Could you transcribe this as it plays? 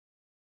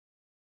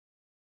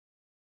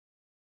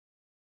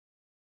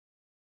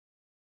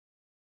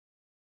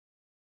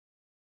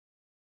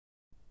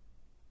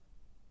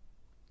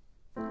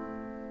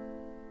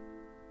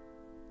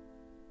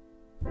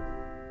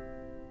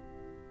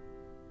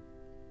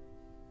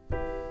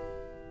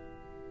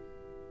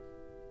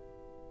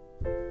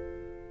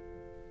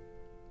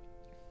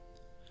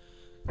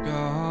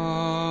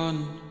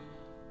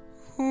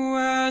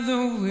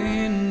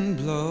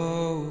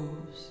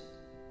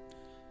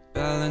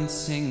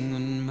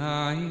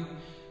my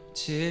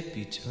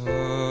tippy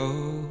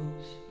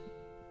toes.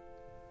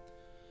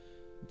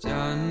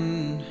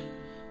 Done,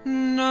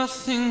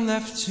 nothing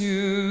left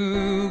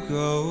to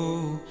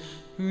go.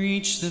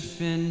 Reach the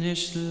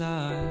finish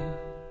line,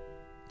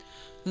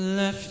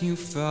 left you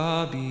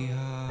far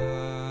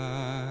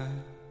behind.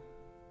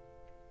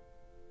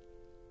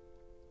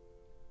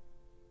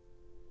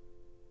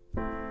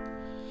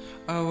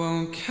 I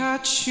won't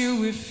catch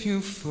you if you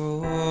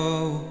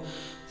fall.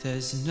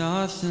 There's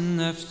nothing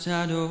left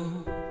at all.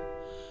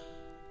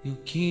 You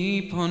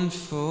keep on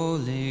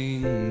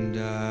falling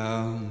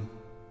down.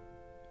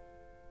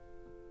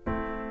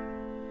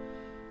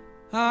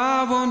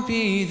 I won't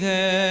be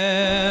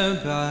there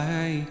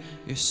by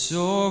your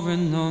sore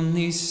and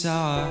lonely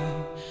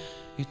side.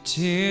 Your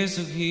tears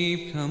will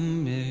keep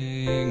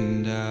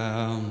coming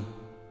down.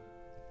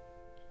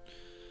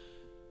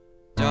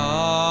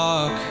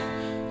 Dark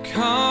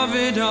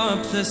covered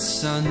up the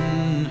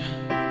sun,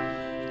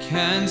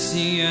 can't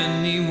see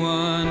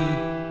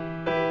anyone.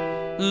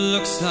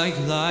 Looks like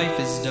life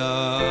is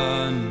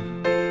done.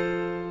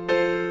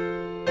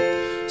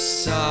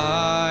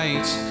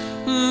 Sight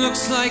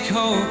looks like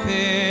hope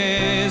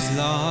is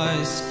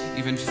lost,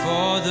 even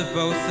for the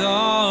both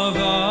of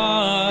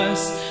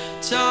us.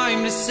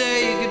 Time to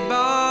say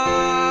goodbyes.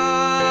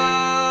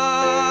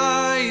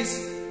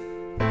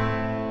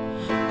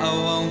 I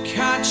won't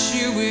catch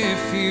you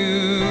if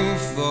you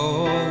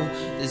fall.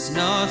 There's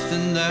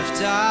nothing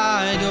left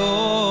at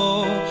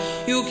all.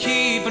 You'll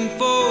keep on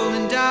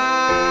falling down.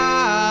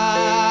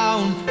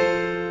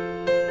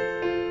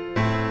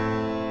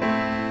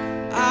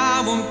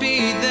 I won't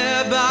be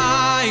there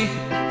by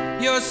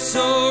your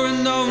sore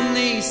and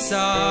lonely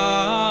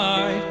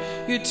side.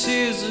 Your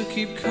tears will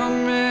keep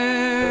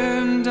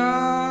coming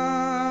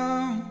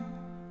down.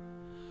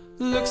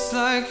 Looks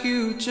like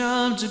you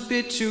jumped a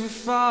bit too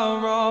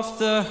far off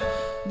the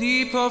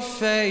leap of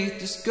faith.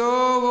 Just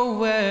go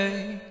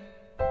away.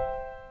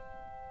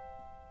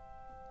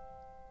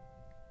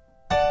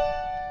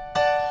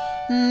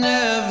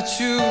 Never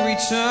to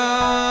return.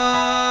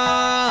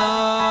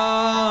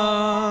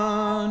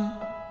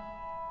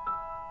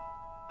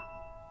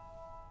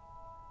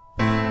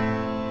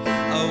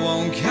 I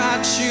won't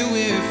catch you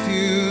if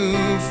you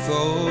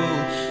fall.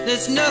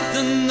 There's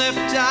nothing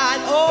left at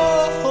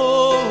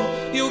all.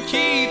 You'll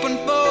keep on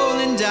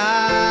falling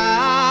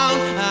down.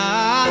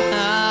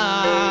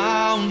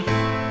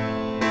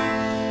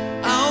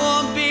 I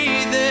won't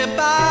be there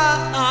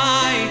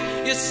by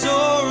your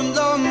sore and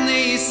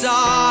lonely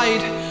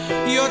side.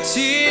 Your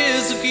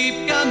tears will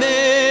keep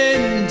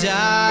coming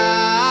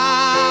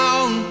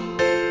down.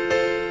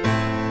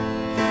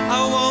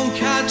 I won't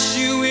catch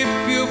you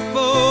if you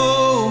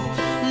fall.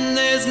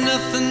 There's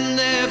nothing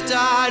left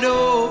at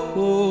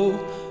all.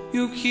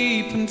 You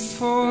keep on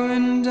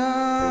falling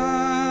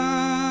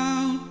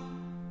down.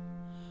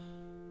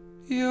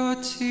 Your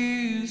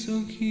tears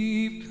will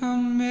keep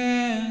coming.